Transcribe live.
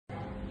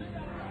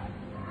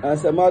I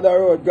say, Mother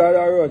Road, God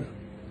Road.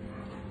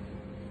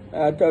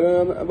 I tell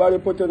them everybody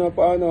putting up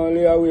on a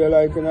layaway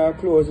like in a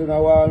clothes in a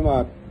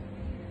Walmart.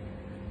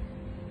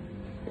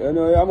 You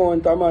know, you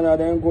amount of man of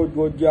them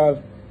good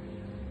girl.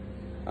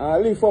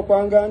 And lift up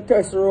and go and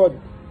test road.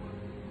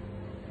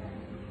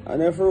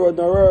 And if road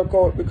don't work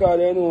out because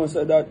they know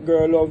so that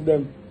girl love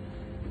them.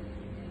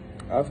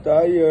 After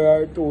a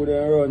year or two, they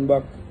run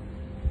back.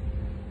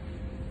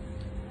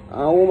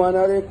 And woman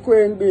are the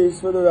queen bees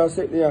for those that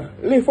sit there.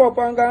 Lift up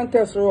and go and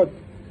test road.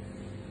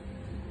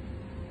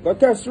 Go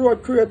test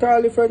road, create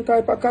all different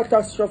type of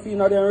catastrophe in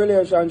their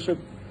relationship.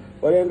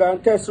 But then go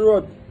and test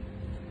road.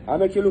 And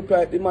make you look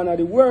like the man of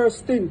the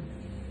worst thing.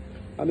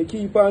 And me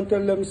keep on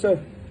tell them, say,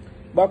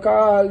 back of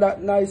all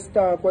that nice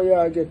talk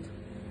where you get.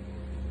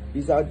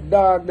 Is a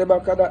dog the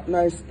back of that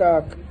nice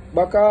talk.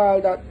 Back of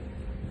all that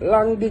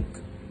long dick.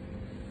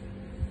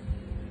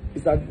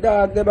 Is a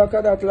dog the back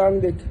of that long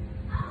dick.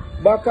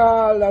 Back of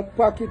all that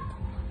pocket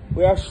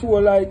where I show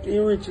like he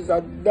rich is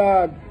a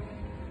dog.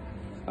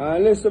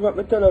 And listen, let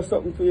me tell you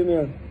something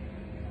female.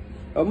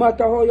 No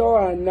matter how you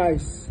are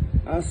nice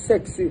and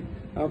sexy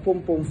and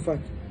pum fat.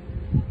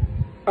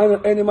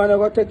 And any man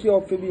ever take you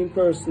up for being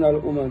personal,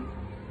 woman.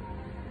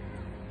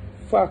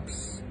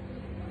 Facts.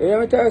 You hear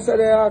me tell you, so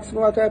they ask me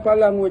what type of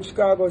language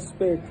Khago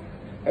speak.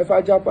 If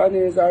I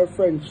Japanese or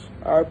French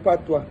or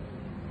Patois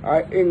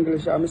or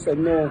English, I say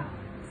no.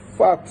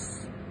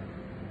 Facts.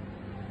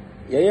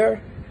 You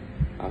hear?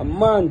 A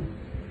man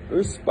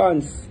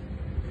response.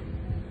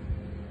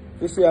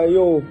 You say,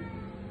 yo,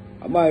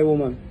 my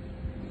woman.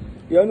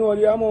 You know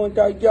the amount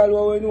of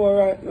girl we know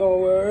right now,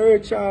 we're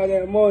rich and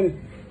their money.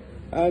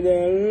 And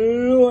they're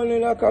lonely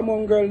like a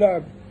mongrel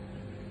dog.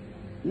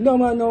 No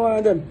man no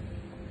want them.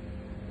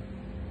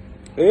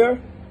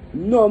 Here?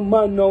 No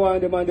man no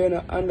want them and they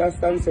don't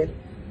understand say.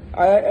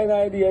 An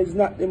idea is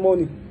not the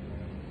money.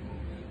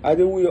 I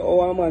the way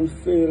how a man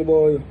feel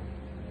boy.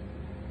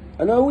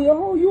 And the way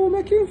how you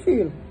make him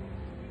feel.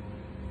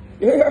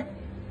 Yeah.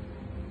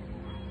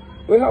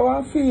 We have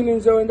our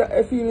feelings when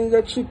the feelings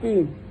are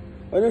chipping.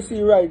 When you see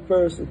the right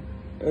person.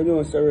 You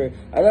know, sorry.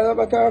 And as a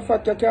matter of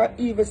fact, you can't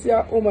even see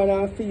a woman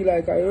and feel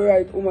like a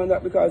right woman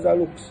that because of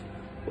looks.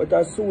 But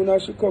as soon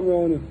as she come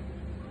around you,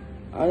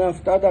 and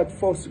after that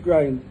first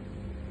grind,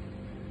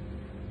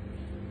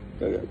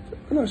 you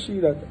don't see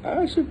that.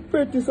 And she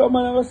pretty, so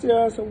man ever see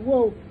her and say,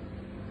 whoa,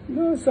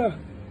 no sir.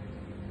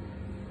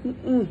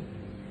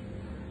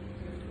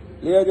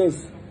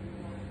 Ladies,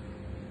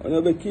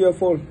 you be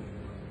careful.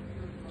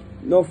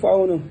 No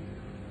found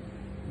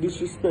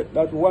disrespect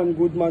that one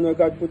good man we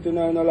God put in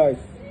her life.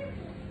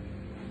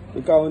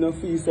 Because when you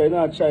feel say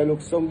not try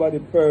look somebody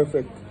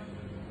perfect.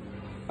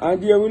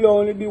 And there will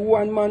only be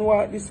one man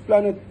walk this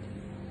planet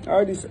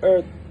or this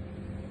earth.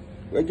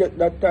 We get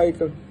that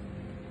title.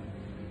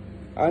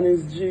 And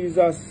it's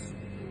Jesus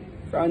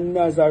from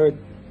Nazareth.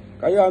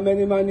 Because you have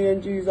many men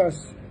named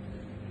Jesus.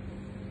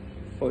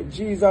 But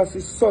Jesus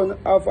is son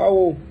of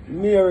our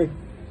Mary.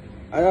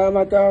 And as a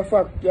matter of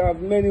fact, you have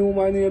many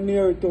women named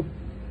Mary too.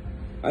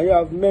 And you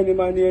have many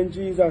men named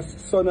Jesus,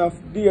 son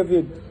of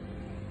David.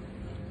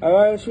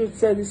 Or I should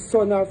say the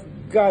son of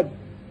God,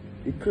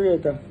 the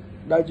creator.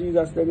 That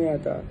Jesus the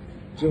matter.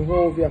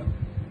 Jehovah,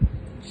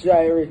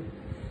 Jireh,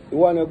 the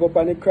one who go up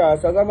on the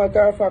cross. As a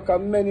matter of fact,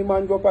 many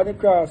men go up on the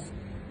cross.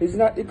 It's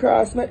not the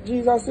cross make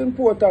Jesus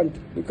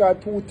important.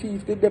 Because 2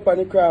 thieves did up on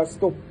the cross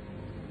too.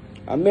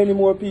 And many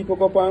more people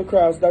go up on the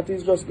cross. That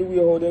is just the way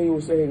how they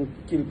use to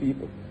kill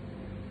people.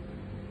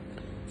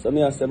 So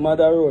me I say,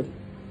 Mother Road,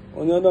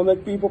 when you don't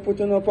make people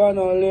putting up on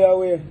and lay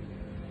away,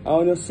 and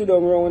when you sit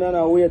down around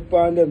and wait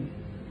for them,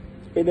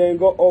 and then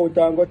go out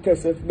and go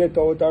test if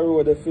better out a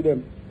road for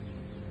them,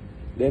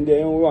 then they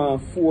don't want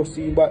to force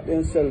you back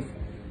themselves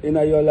in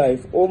your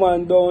life. Oh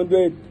man, don't do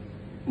it.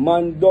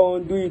 Man,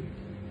 don't do it.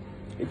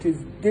 It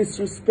is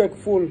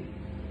disrespectful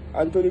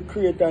unto the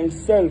Creator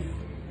himself.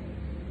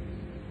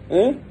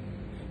 Eh?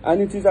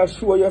 And it is a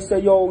show you say,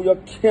 yo,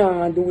 you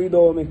can't do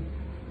without me.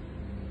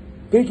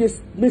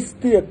 Biggest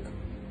mistake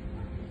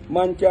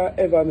man can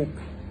ever make.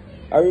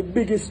 Or the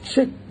biggest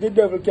trick the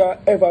devil can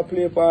ever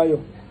play for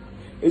you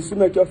is to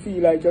make you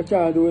feel like you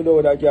can't do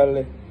without a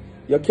girl.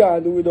 You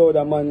can't do without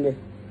a man.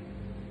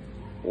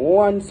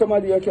 One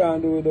somebody you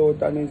can't do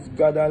without, and it's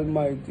God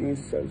Almighty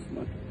himself,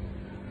 man.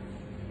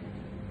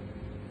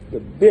 The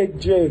big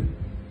J.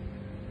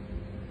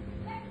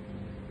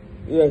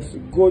 Yes,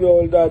 good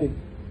old daddy.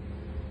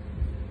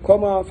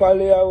 Come on for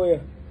lay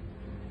away.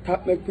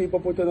 That make people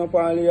putting up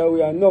and lay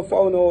away. And no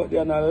found out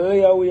there and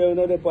lay away in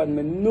the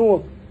department.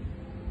 No.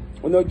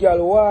 When a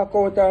girl walk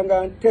out and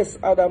go and test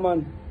other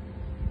man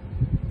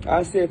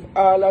and say if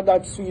all of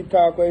that sweet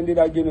talk when did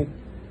I give me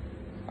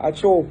a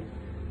show.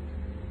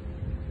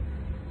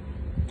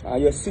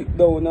 And you sit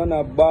down on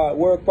a bar,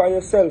 work by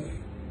yourself.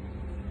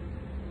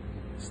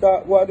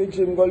 Start go to the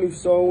gym, go lift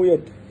some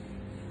weight.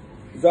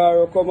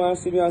 Zara come and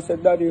see me and say,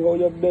 Daddy, how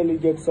your belly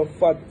gets so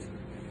fat?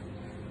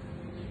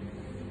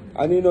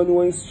 And you don't know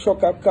when he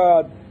struck a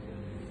card.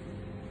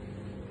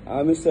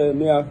 And I say,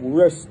 me have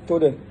rest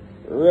today.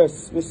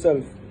 Rest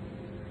myself.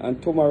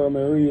 And tomorrow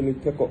I really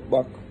take up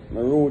back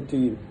my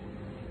routine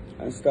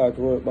and start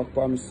work back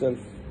for myself.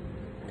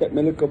 Take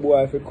my little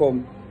boy if he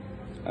come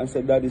and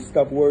say, Daddy,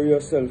 stop worry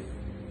yourself.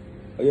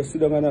 Or you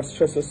sit down and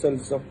stress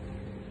yourself so.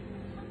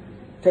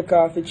 Take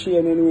off the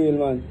chain and wheel,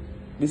 man.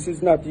 This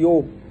is not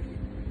you.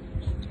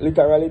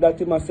 Literally that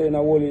him say in a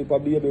whole heap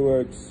of baby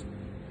words.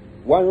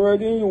 One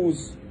word you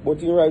use, but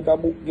you write a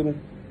book, give me.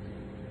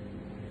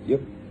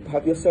 You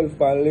have yourself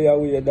and lay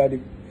away,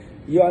 Daddy.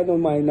 You are not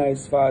my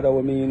nice father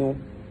with me, you know.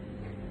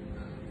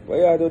 What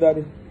you do,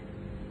 Daddy?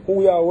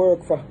 Who you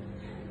work for?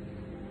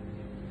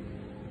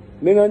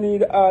 Me no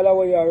need all of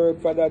what you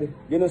work for, Daddy.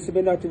 You know, see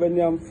me not even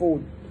name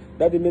food.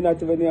 Daddy, me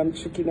not even name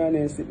chicken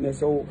and sickness.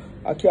 So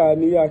I can't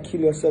me you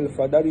kill yourself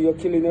for. Daddy, you're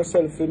killing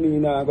yourself for me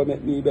now, gonna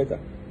make me better.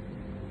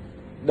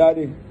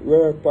 Daddy,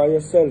 work for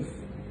yourself.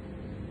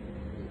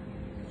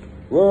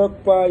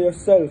 Work for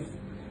yourself.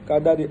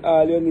 Because Daddy,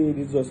 all you need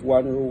is just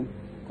one room.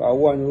 Because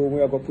one room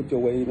we are going to put you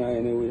away in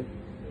anyway.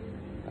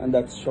 And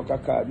that's Shaka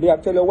card. Me I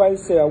tell you why he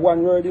say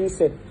one word he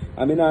say.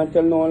 I mean I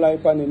tell no lie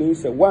on him. He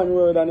say one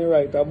word and he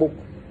write a book.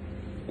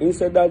 He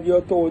said that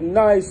you're too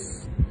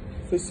nice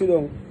to sit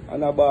down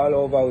and a ball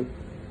over it.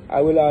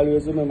 I will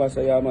always remember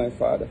say you're my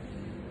father.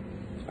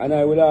 And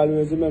I will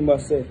always remember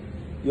say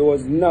you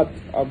was not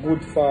a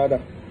good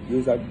father. You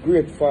was a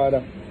great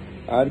father.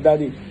 And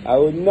Daddy, I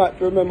will not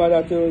remember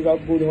that he was a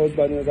good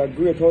husband. He was a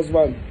great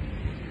husband.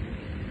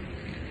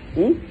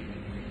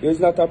 He was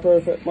not a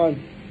perfect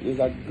man. He was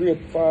a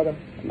great father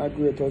and a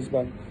great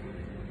husband.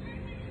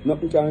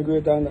 Nothing can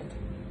greater than that.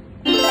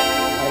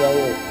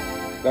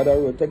 God a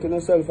road. Taking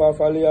yourself off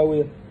a lay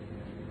away.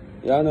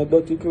 You have no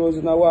dirty clothes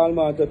in a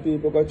Walmart that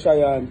people go try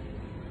and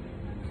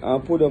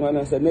put them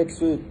and say next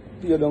week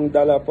pay down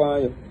 $1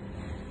 upon you.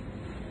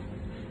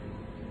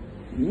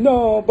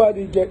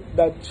 Nobody get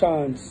that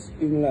chance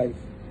in life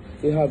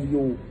to have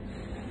you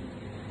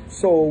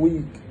so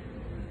weak.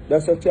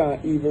 That's why you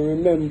can't even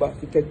remember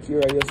to take care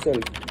of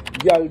yourself.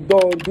 Girl,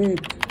 don't do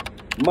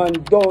it. Man,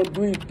 don't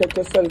do it. Take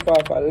yourself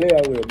off a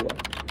layaway, boy.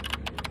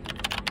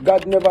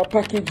 God never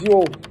package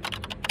you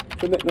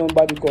to make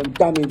nobody come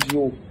damage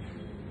you.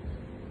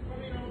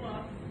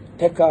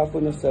 Take off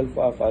on yourself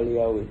off a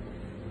layaway.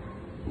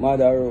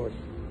 Mother road.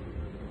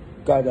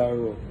 God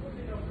road.